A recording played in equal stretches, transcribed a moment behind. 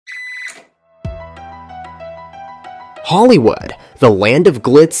Hollywood, the land of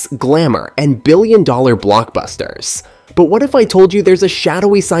glitz, glamour, and billion-dollar blockbusters. But what if I told you there's a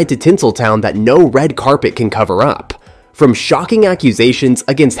shadowy side to Tinseltown that no red carpet can cover up? From shocking accusations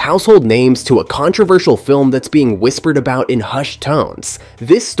against household names to a controversial film that's being whispered about in hushed tones,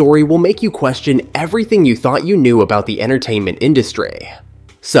 this story will make you question everything you thought you knew about the entertainment industry.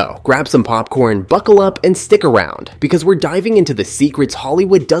 So, grab some popcorn, buckle up, and stick around, because we're diving into the secrets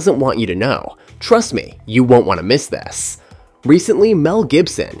Hollywood doesn't want you to know. Trust me, you won't want to miss this. Recently, Mel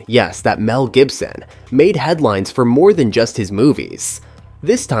Gibson, yes, that Mel Gibson, made headlines for more than just his movies.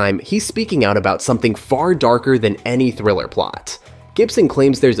 This time, he's speaking out about something far darker than any thriller plot. Gibson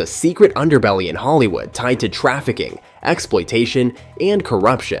claims there's a secret underbelly in Hollywood tied to trafficking, exploitation, and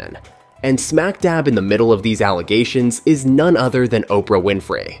corruption. And smack dab in the middle of these allegations is none other than Oprah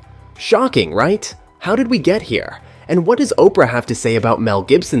Winfrey. Shocking, right? How did we get here? And what does Oprah have to say about Mel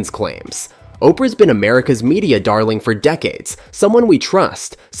Gibson's claims? Oprah's been America's media darling for decades, someone we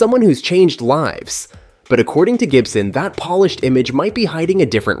trust, someone who's changed lives. But according to Gibson, that polished image might be hiding a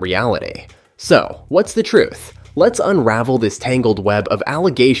different reality. So, what's the truth? Let's unravel this tangled web of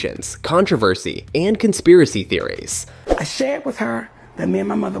allegations, controversy, and conspiracy theories. I shared with her that me and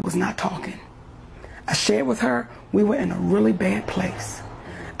my mother was not talking. I shared with her we were in a really bad place.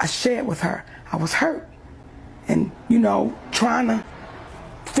 I shared with her I was hurt and, trying to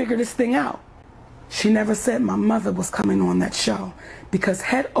figure this thing out. She never said my mother was coming on that show, because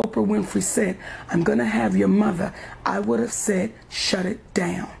had Oprah Winfrey said, "I'm gonna have your mother," I would have said, "Shut it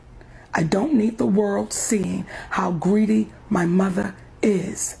down. I don't need the world seeing how greedy my mother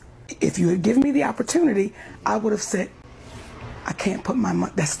is." If you had given me the opportunity, I would have said, "I can't put my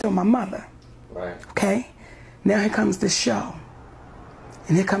mother, that's still my mother." Right. Okay? Now here comes this show.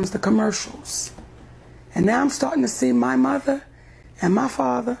 And here comes the commercials. And now I'm starting to see my mother and my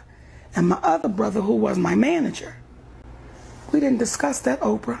father and my other brother, who was my manager. We didn't discuss that,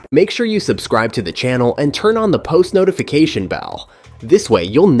 Oprah. Make sure you subscribe to the channel and turn on the post notification bell. This way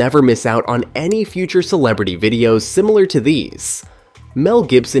you'll never miss out on any future celebrity videos similar to these. Mel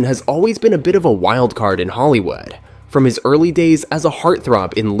Gibson has always been a bit of a wild card in Hollywood. From his early days as a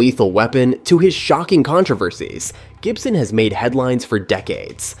heartthrob in Lethal Weapon to his shocking controversies, Gibson has made headlines for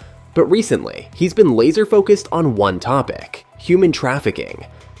decades. But recently, he's been laser focused on one topic: human trafficking.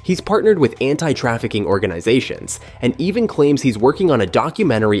 He's partnered with anti-trafficking organizations and even claims he's working on a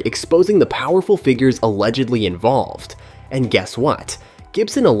documentary exposing the powerful figures allegedly involved. And guess what?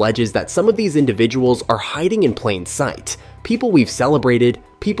 Gibson alleges that some of these individuals are hiding in plain sight. People we've celebrated,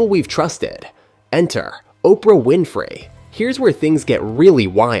 people we've trusted. Enter Oprah Winfrey. Here's where things get really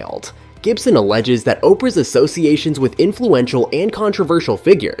wild. Gibson alleges that Oprah's associations with influential and controversial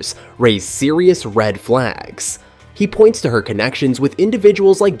figures raise serious red flags. He points to her connections with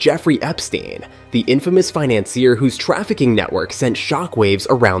individuals like Jeffrey Epstein, the infamous financier whose trafficking network sent shockwaves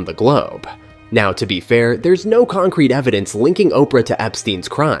around the globe. Now, to be fair, there's no concrete evidence linking Oprah to Epstein's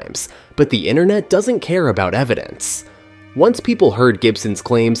crimes, but the internet doesn't care about evidence. Once people heard Gibson's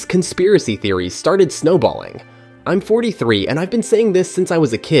claims, conspiracy theories started snowballing. I'm 43 and I've been saying this since I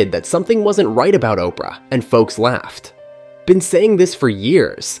was a kid that something wasn't right about Oprah, and folks laughed. Been saying this for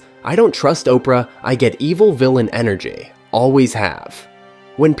years. I don't trust Oprah, I get evil villain energy. Always have.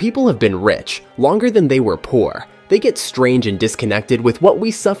 When people have been rich longer than they were poor, they get strange and disconnected with what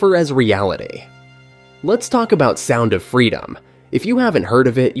we suffer as reality. Let's talk about Sound of Freedom. If you haven't heard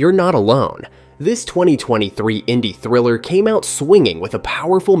of it, you're not alone. This 2023 indie thriller came out swinging with a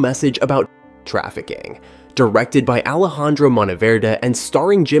powerful message about trafficking. Directed by Alejandro Monaverde and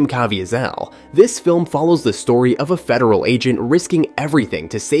starring Jim Caviezel, this film follows the story of a federal agent risking everything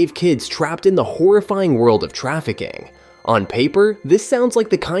to save kids trapped in the horrifying world of trafficking. On paper, this sounds like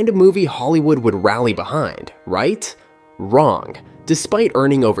the kind of movie Hollywood would rally behind, right? Wrong. Despite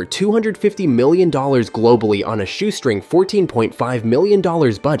earning over $250 million globally on a shoestring $14.5 million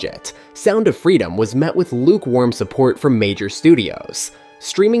budget, Sound of Freedom was met with lukewarm support from major studios.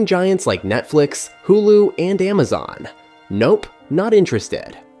 Streaming giants like Netflix, Hulu, and Amazon. Nope, not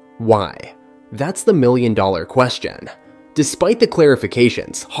interested. Why? That's the million-dollar question. Despite the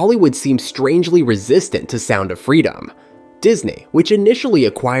clarifications, Hollywood seems strangely resistant to Sound of Freedom. Disney, which initially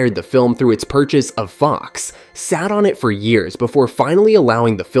acquired the film through its purchase of Fox, sat on it for years before finally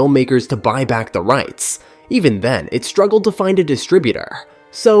allowing the filmmakers to buy back the rights. Even then, it struggled to find a distributor.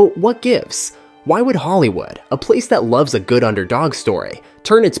 So, what gives? Why would Hollywood, a place that loves a good underdog story,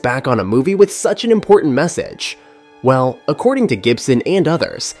 turn its back on a movie with such an important message? Well, according to Gibson and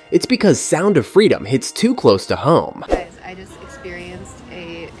others, it's because Sound of Freedom hits too close to home. Guys, I just experienced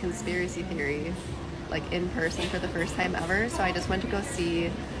a conspiracy theory, like in person for the first time ever, so I just went to go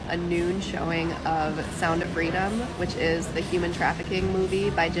see a noon showing of Sound of Freedom, which is the human trafficking movie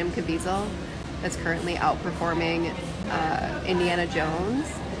by Jim Caviezel that's currently outperforming Indiana Jones.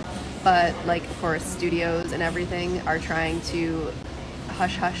 But like, of course, studios and everything are trying to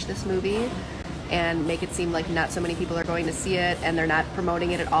hush this movie and make it seem like not so many people are going to see it, and they're not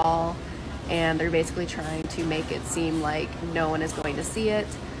promoting it at all, and they're basically trying to make it seem like no one is going to see it.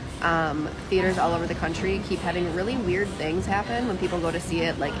 Theaters all over the country keep having really weird things happen when people go to see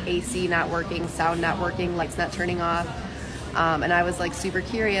it, like AC not working, sound not working, lights not turning off. And I was like super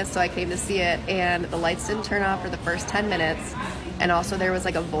curious, so I came to see it, and the lights didn't turn off for the first 10 minutes. And also there was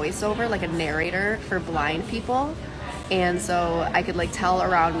like a voiceover, like a narrator for blind people. And so I could like tell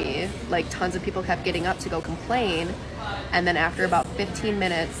around me, like tons of people kept getting up to go complain. And then after about 15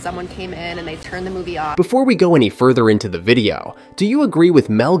 minutes, someone came in and they turned the movie off. Before we go any further into the video, do you agree with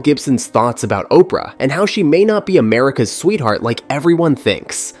Mel Gibson's thoughts about Oprah and how she may not be America's sweetheart like everyone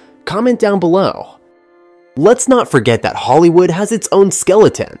thinks? Comment down below. Let's not forget that Hollywood has its own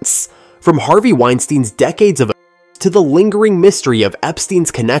skeletons. From Harvey Weinstein's decades of to the lingering mystery of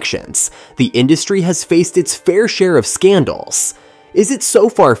Epstein's connections, the industry has faced its fair share of scandals. Is it so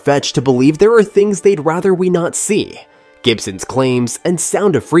far-fetched to believe there are things they'd rather we not see? Gibson's claims and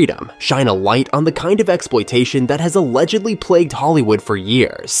Sound of Freedom shine a light on the kind of exploitation that has allegedly plagued Hollywood for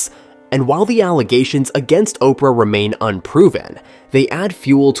years. And while the allegations against Oprah remain unproven, they add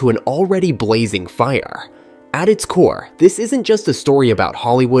fuel to an already blazing fire. At its core, this isn't just a story about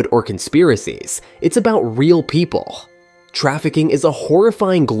Hollywood or conspiracies, it's about real people. Trafficking is a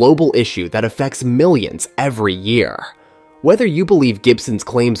horrifying global issue that affects millions every year. Whether you believe Gibson's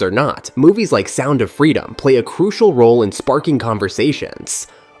claims or not, movies like Sound of Freedom play a crucial role in sparking conversations.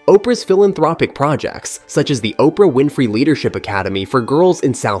 Oprah's philanthropic projects, such as the Oprah Winfrey Leadership Academy for Girls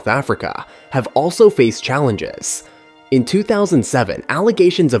in South Africa, have also faced challenges. In 2007,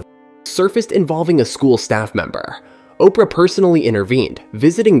 allegations of surfaced involving a school staff member. Oprah personally intervened,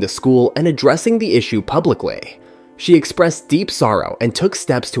 visiting the school and addressing the issue publicly. She expressed deep sorrow and took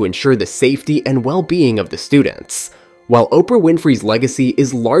steps to ensure the safety and well-being of the students. While Oprah Winfrey's legacy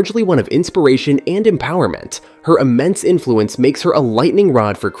is largely one of inspiration and empowerment, her immense influence makes her a lightning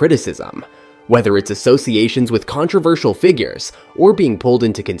rod for criticism. Whether it's associations with controversial figures or being pulled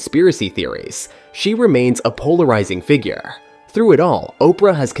into conspiracy theories, she remains a polarizing figure. Through it all,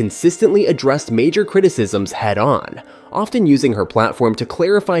 Oprah has consistently addressed major criticisms head-on, often using her platform to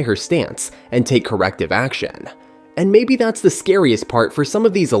clarify her stance and take corrective action. And maybe that's the scariest part for some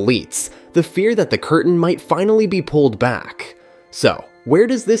of these elites, the fear that the curtain might finally be pulled back. So, where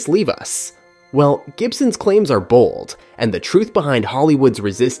does this leave us? Well, Gibson's claims are bold, and the truth behind Hollywood's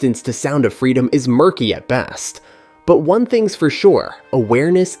resistance to Sound of Freedom is murky at best. But one thing's for sure,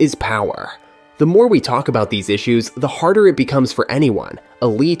 awareness is power. The more we talk about these issues, the harder it becomes for anyone,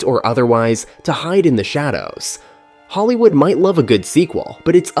 elite or otherwise, to hide in the shadows. Hollywood might love a good sequel,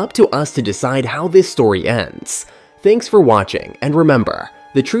 but it's up to us to decide how this story ends. Thanks for watching, and remember,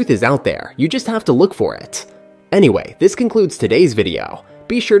 the truth is out there, you just have to look for it. Anyway, this concludes today's video.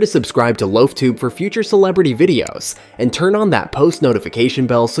 Be sure to subscribe to LoafTube for future celebrity videos, and turn on that post notification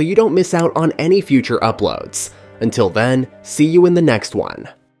bell so you don't miss out on any future uploads. Until then, see you in the next one.